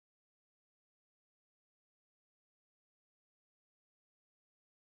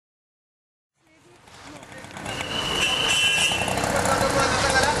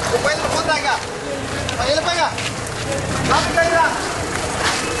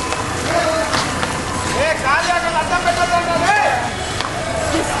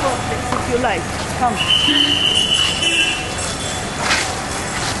you like. Come.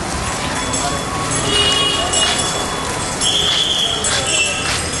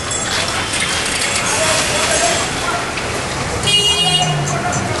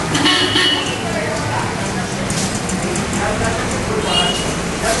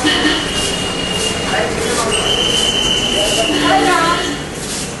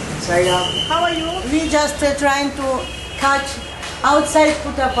 How are you? We just trying to catch outside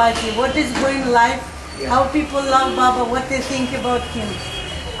Puttaparthi what is going live, how people love Baba, what they think about him.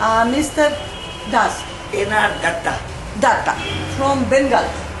 Mr. Das. N.R. Datta. Datta from Bengal.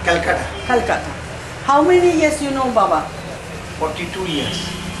 Calcutta. Calcutta. How many years you know Baba? 42 years.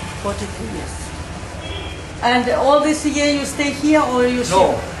 42 years. And all this year you stay here or you stay?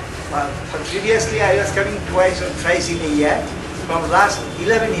 No. Previously I was coming twice or thrice in a year. From last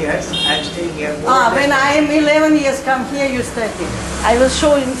 11 years I am staying here. When I am 11 years come here you stay here. I will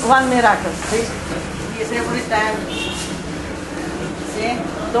show you one miracle. See? He is every time. See?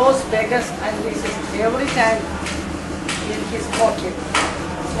 Those beggars and this is every time in his pocket.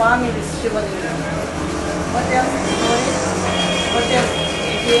 Swami is Shivalinga. What else? What else?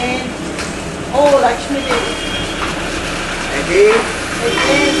 Again. Oh, Lakshmi Devi.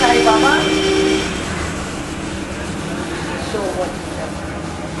 Again Sai Baba. So what you have?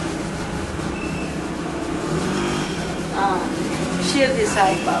 Shirdi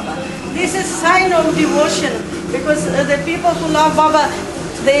Sai Baba. This is sign of devotion because the people who love Baba,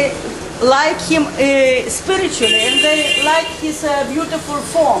 they like him spiritually and they like his beautiful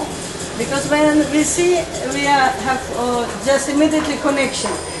form. Because when we see, we have just immediately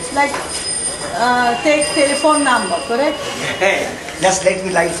connection. Like take telephone number, correct? Just let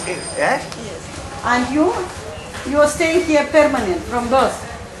me light it. Yes. And you are staying here permanent from birth.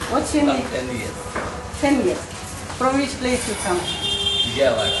 What's your name? 10 years. 10 years. From which place you come?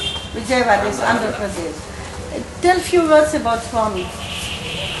 Vijayawada. Vijayawada is Andhra Pradesh. Tell few words about Swami.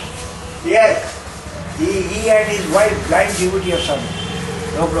 Yes. He and his wife blind devotee of Swami.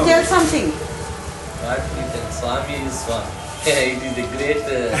 No problem. Tell something. What we tell? Swami is Swami. It is a great...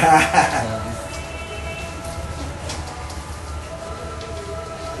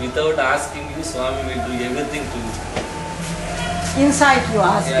 without asking you, Swami will do everything to you. Inside you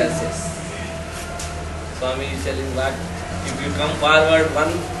ask. Yes, yes. Swami is telling what? If you come forward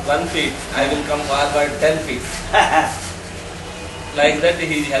one feet, I will come forward 10 feet. Like that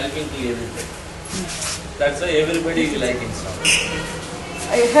he is helping to everybody. That's why everybody is liking Swami.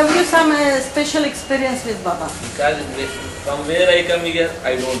 Have you some special experience with Baba? Because from where I come here,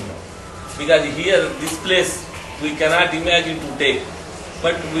 I don't know. Because here, this place, we cannot imagine to take.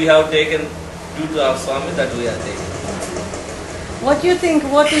 But we have taken due to our Swami that we are taking. What do you think?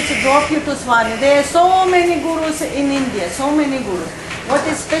 What is brought you to Swami? There are so many gurus in India, so many gurus. What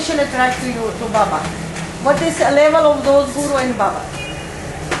is special attract to you to Baba? What is the level of those guru and Baba?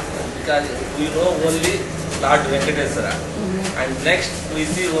 Because we know only Lord Venkateswara. And next we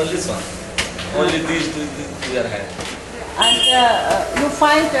see only Swami. Only these two we are having. And you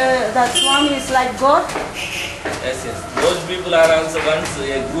find that Swami is like God? Yes, yes. Those people are also once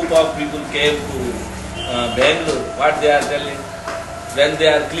a group of people came to Bangalore. What they are telling? When they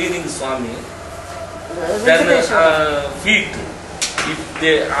are cleaning Swami, then feet, if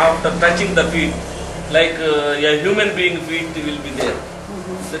they after touching the feet, like a human being feet will be there.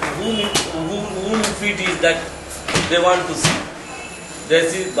 That whom feet is that they want to see. They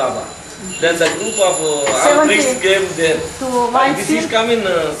see Baba. Then the group of our priests came there. This is come in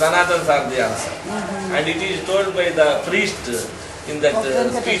Sanatan Sardi also. And it is told by the priest in that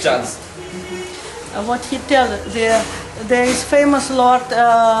speech also. What he tells, there is famous Lord,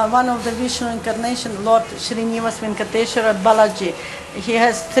 one of the Vishnu incarnation, Lord Srinivas Venkateshwara Balaji. He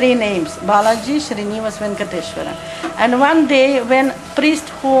has 3 names, Balaji, Srinivas Venkateshwara. And one day when priest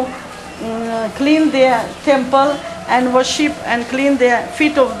who clean their temple and worship and clean their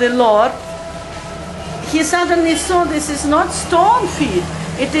feet of the Lord, he suddenly saw this is not stone feet,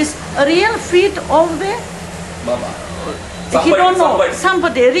 it is a real feet of the Baba. He don't know,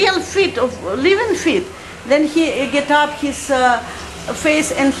 somebody, real feet, of living feet. Then he get up his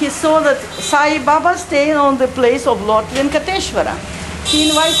face and he saw that Sai Baba staying on the place of Lord Venkateshwara. He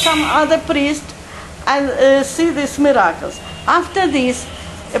invites some other priest and see these miracles. After this,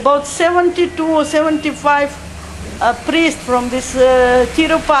 about 72 or 75 priests from this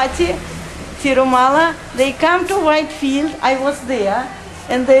Tirupati, Tirumala, they come to Whitefield, I was there,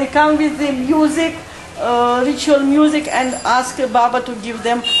 and they come with the music, ritual music, and ask Baba to give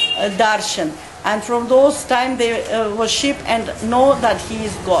them darshan. And from those time they worship and know that he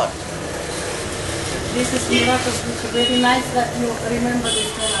is God. This is miracle. It's very nice that you remember this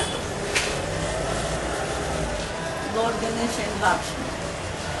miracle. Lord Ganesha and Lakshmi.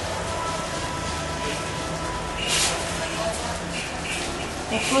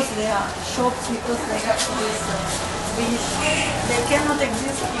 Of course, there are shops because they have this wish. They cannot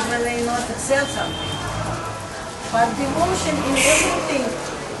exist if they not sell something. But devotion in everything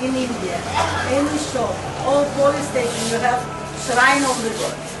in India, any shop, or police station, you have shrine of the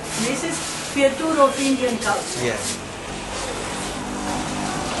god. This is feature of Indian culture. Yes.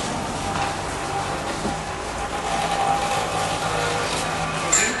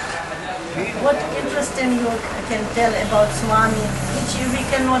 What interesting you can tell about Swami, which we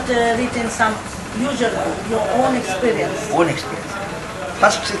cannot read in some usual, your own experience? Own experience.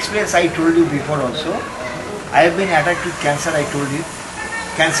 First experience I told you before also. I have been attacked with cancer, I told you.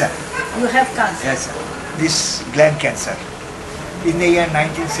 Cancer. You have cancer? Yes, sir. This gland cancer. In the year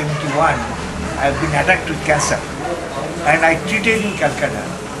 1971, I have been attacked with cancer. And I treated in Calcutta.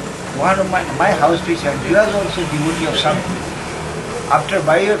 One of my house teacher, he was also devotee of Swami. After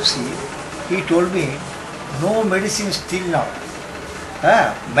biopsy, he told me, no medicine till now.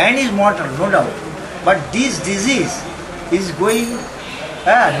 Man is mortal, no doubt. But this disease is going,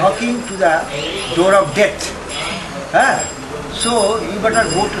 knocking to the door of death. So you better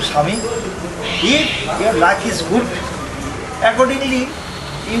go to Swami. If your luck is good, accordingly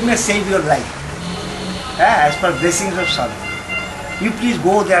you may save your life. As per blessings of Swami. You please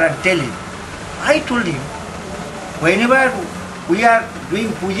go there and tell him. I told him, whenever we are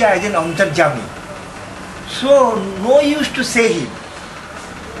doing puja as an antarjami, so no use to say him.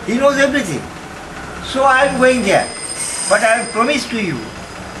 He knows everything. So I am going there. But I have promised to you,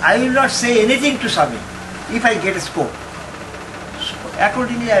 I will not say anything to Swami if I get a scope. So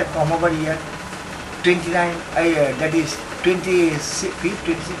accordingly I have come over here,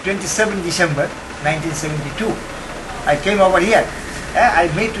 27 December 1972. I came over here. I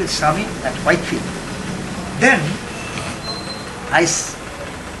met with Swami at Whitefield. Then I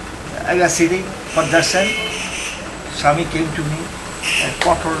was sitting for darshan. Swami came to me and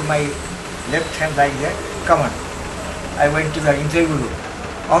caught hold my left hand like that. Come on. I went to the interview room.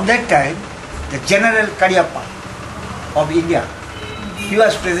 On that time, the General Kariappa of India, he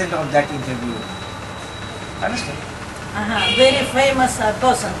was present on that interview. Understand? Very famous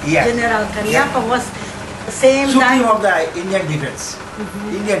person. Yes. General Kariappa was the same Supreme time of the Indian defense.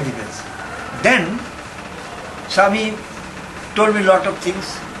 Indian defense. Then, Swami told me a lot of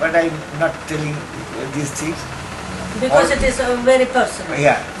things, but I am not telling these things. because it is very personal.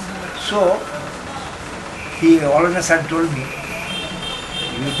 Yeah. So, he all of a sudden told me,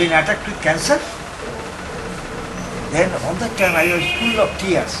 you've been attacked with cancer? Then on that time I was full of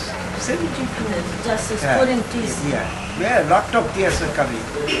tears. 72. Just pouring tears. Yeah, a lot of tears were coming.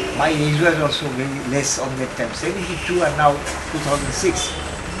 My age was also very less on that time, 72 and now 2006.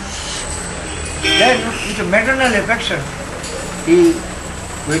 Then with a maternal affection, he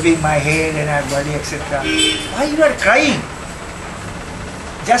waving my hair and my body, etc. Why you are crying?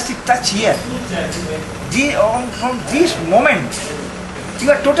 Just a touch here. From this moment,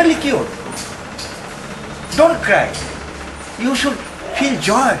 you are totally cured. Don't cry. You should feel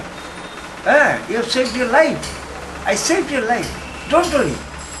joy. You have saved your life. I saved your life. Don't worry.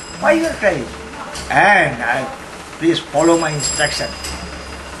 Why you are crying? And please follow my instruction.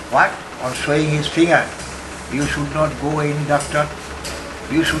 What? On showing his finger. You should not go any doctor.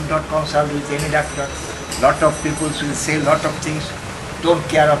 You should not consult with any doctor. Lot of people will say lot of things. Don't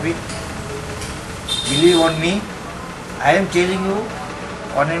care of it. Believe on me. I am telling you,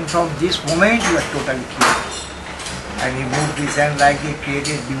 on and from this moment you are totally cured. And he moved his hand like he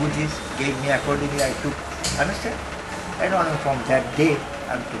created devotees, gave me accordingly, I took. Understand? And on and from that day,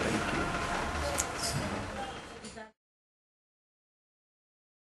 I am totally cured.